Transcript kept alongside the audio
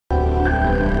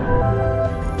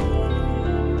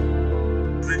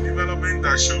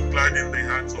that should gladden the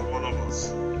hearts of all of us.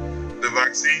 The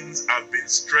vaccines have been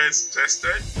stress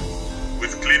tested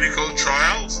with clinical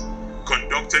trials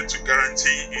conducted to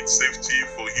guarantee its safety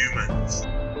for humans.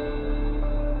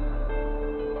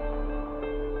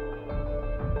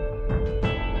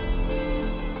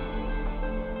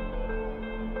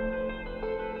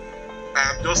 I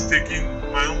have just taken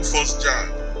my own first jab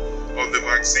of the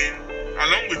vaccine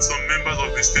along with some members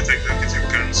of the State Executive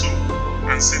Council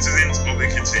and citizens of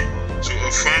Ekiti to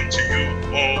affirm to you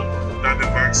all that the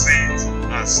vaccines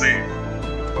are safe.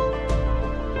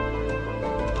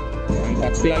 I'm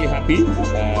particularly happy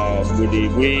with the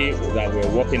way that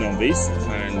we're working on this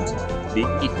and the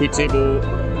equitable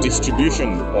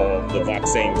distribution of the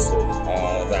vaccines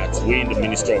that we in the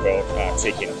Ministry of Health are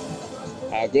taking.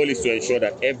 Our goal is to ensure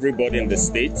that everybody in the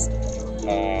state,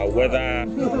 whether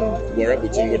we're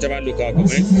in whichever local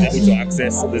government, is able to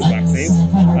access these vaccines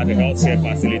at the healthcare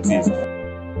facilities.